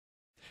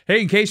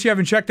Hey, in case you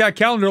haven't checked that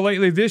calendar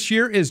lately, this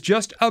year is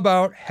just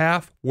about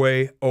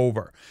halfway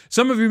over.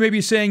 Some of you may be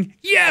saying,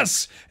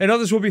 yes, and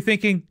others will be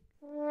thinking,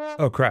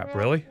 oh crap,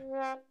 really?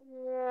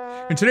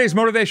 In today's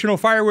Motivational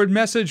Firewood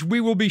message,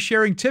 we will be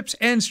sharing tips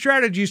and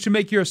strategies to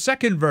make your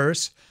second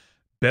verse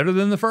better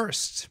than the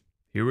first.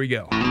 Here we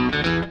go.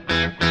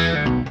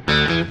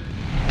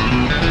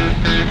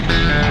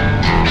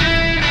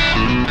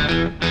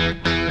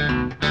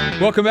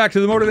 Welcome back to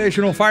the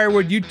Motivational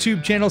Firewood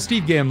YouTube channel.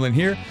 Steve Gamlin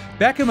here.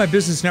 Back in my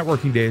business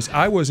networking days,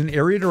 I was an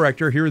area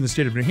director here in the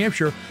state of New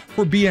Hampshire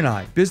for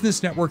BNI, Business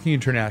Networking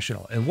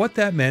International. And what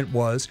that meant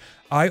was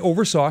I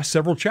oversaw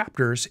several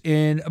chapters,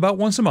 and about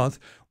once a month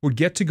would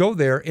get to go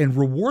there and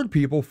reward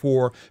people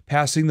for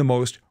passing the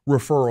most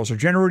referrals or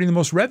generating the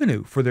most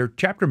revenue for their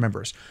chapter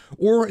members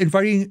or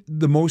inviting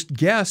the most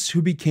guests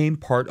who became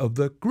part of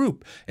the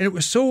group. And it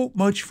was so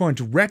much fun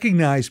to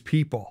recognize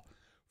people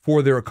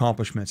for their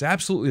accomplishments. I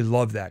absolutely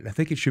love that. And I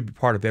think it should be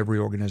part of every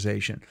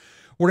organization.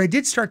 What I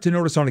did start to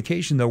notice on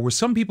occasion, though, was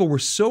some people were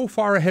so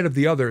far ahead of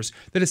the others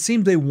that it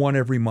seemed they won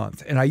every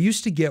month. And I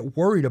used to get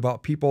worried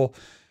about people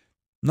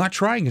not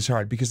trying as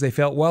hard because they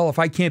felt, well, if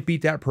I can't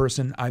beat that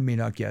person, I may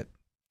not get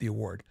the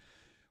award.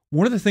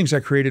 One of the things I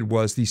created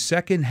was the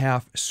Second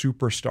Half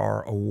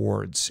Superstar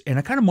Awards. And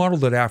I kind of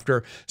modeled it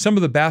after some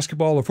of the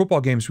basketball or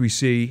football games we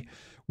see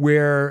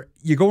where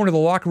you go into the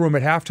locker room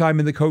at halftime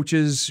and the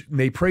coaches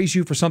may praise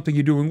you for something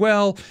you're doing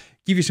well,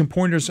 give you some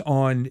pointers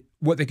on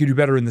what they could do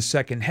better in the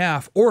second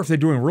half, or if they're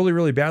doing really,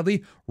 really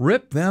badly,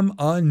 rip them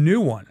a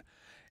new one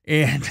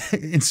and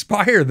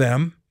inspire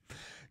them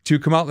to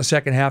come out in the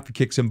second half to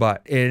kick some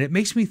butt. And it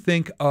makes me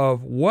think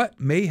of what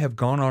may have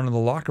gone on in the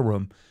locker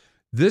room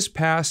this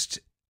past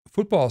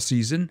football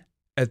season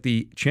at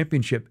the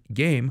championship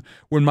game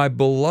when my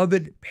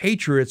beloved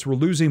Patriots were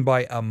losing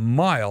by a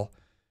mile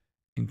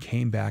and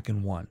came back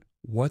and won.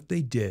 What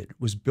they did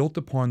was built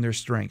upon their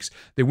strengths.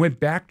 They went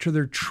back to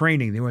their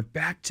training. They went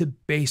back to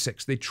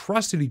basics. They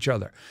trusted each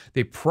other.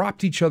 They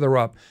propped each other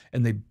up,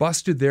 and they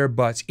busted their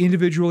butts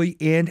individually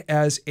and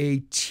as a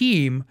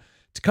team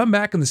to come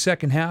back in the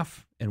second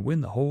half and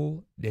win the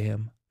whole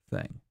damn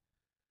thing.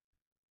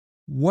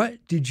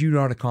 What did you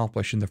not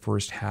accomplish in the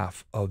first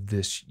half of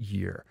this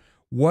year?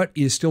 What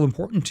is still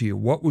important to you?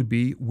 What would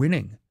be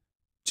winning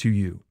to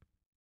you?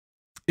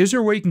 Is there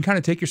a way you can kind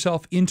of take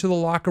yourself into the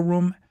locker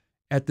room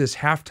at this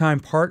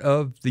halftime part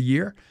of the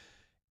year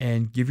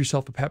and give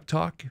yourself a pep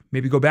talk?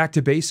 Maybe go back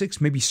to basics.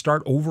 Maybe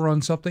start over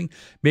on something.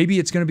 Maybe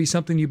it's going to be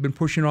something you've been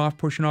pushing off.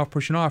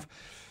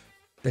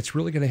 That's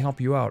really going to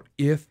help you out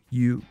if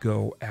you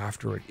go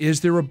after it.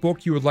 Is there a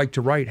book you would like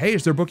to write? Hey,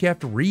 is there a book you have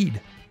to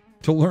read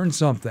to learn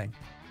something?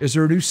 Is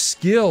there a new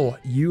skill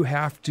you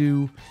have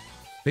to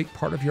make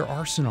part of your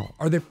arsenal?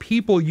 Are there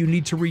people you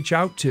need to reach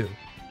out to?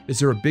 Is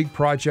there a big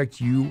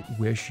project you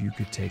wish you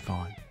could take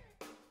on?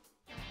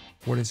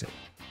 What is it?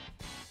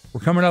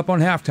 We're coming up on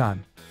halftime.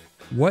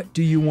 What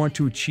do you want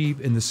to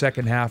achieve in the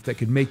second half that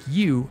could make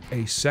you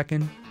a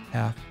second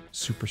half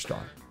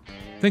superstar?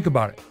 Think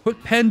about it.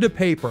 Put pen to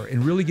paper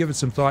and really give it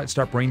some thought.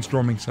 Start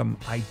brainstorming some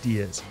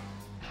ideas.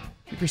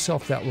 Give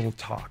yourself that little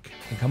talk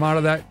and come out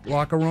of that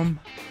locker room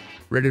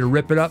ready to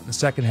rip it up in the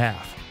second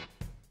half.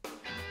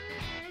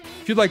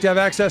 If you'd like to have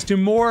access to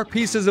more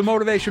pieces of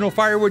motivational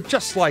firewood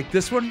just like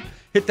this one,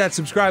 hit that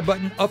subscribe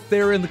button up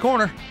there in the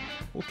corner.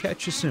 We'll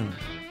catch you soon.